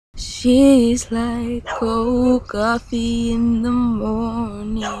She's like cold coffee in the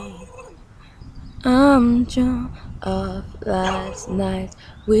morning. I'm drunk off last night's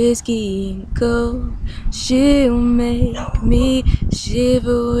whiskey and coke. She'll make me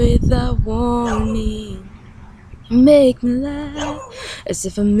shiver without warning. Make me laugh as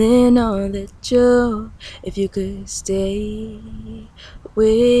if I'm in on the joke. If you could stay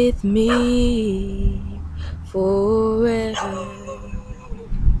with me forever.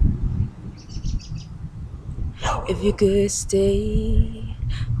 If you could stay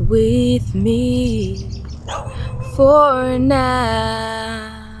with me for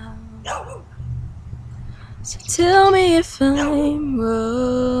now. So tell me if I'm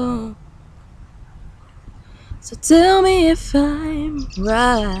wrong. So tell me if I'm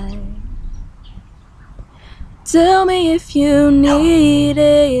right. Tell me if you need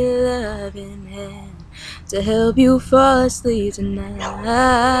a loving hand to help you fall asleep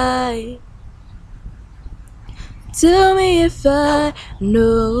tonight. Tell me if I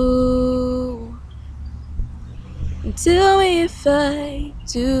know. Tell me if I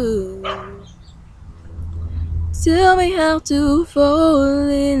do. Tell me how to fall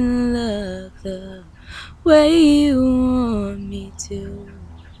in love the way you want me to.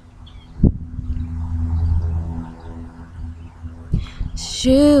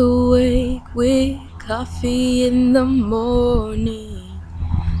 She'll wake with coffee in the morning,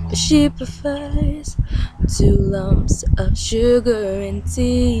 but she prefers 2 lumps of sugar and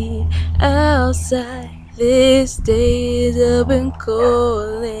tea outside. This day has been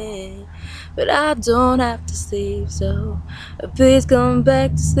calling, but I don't have to sleep, so please come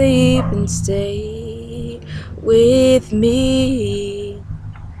back to sleep and stay with me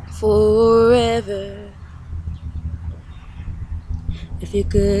forever. If you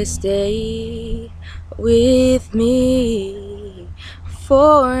could stay with me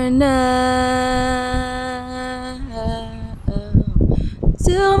for now.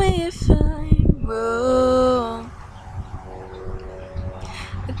 Tell me if I'm wrong.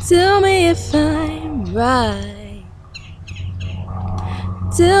 Tell me if I'm right.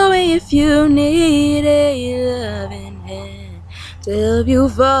 Tell me if you need a loving hand to help you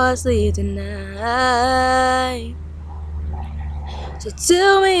fall asleep tonight. So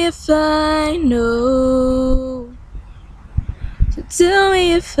tell me if I know. So tell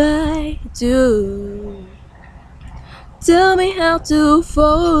me if I do. Tell me how to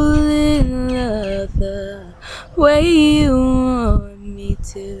fall in love the way you want me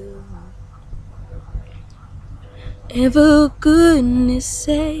to. And for goodness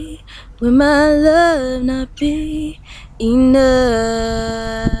sake, will my love not be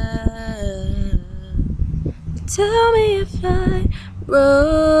enough? Tell me if I'm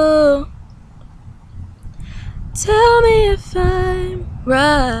wrong. Tell me if I'm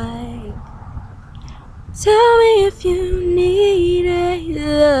right. Tell me if you need a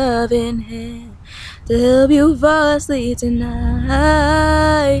loving hand to help you fall asleep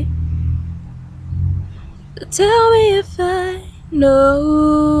tonight. Tell me if I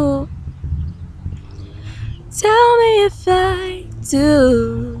know. Tell me if I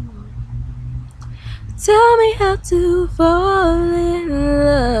do. Tell me how to fall in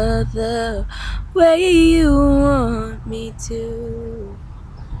love the way you want me to.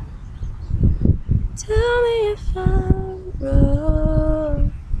 Tell me if I'm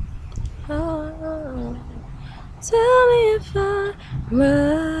wrong. Oh. Tell me if I'm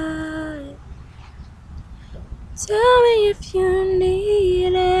right. Tell me if you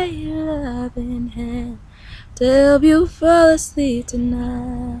need a loving hand to help you fall asleep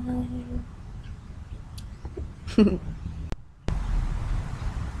tonight.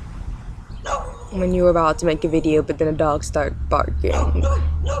 When you were about to make a video, but then a dog started barking.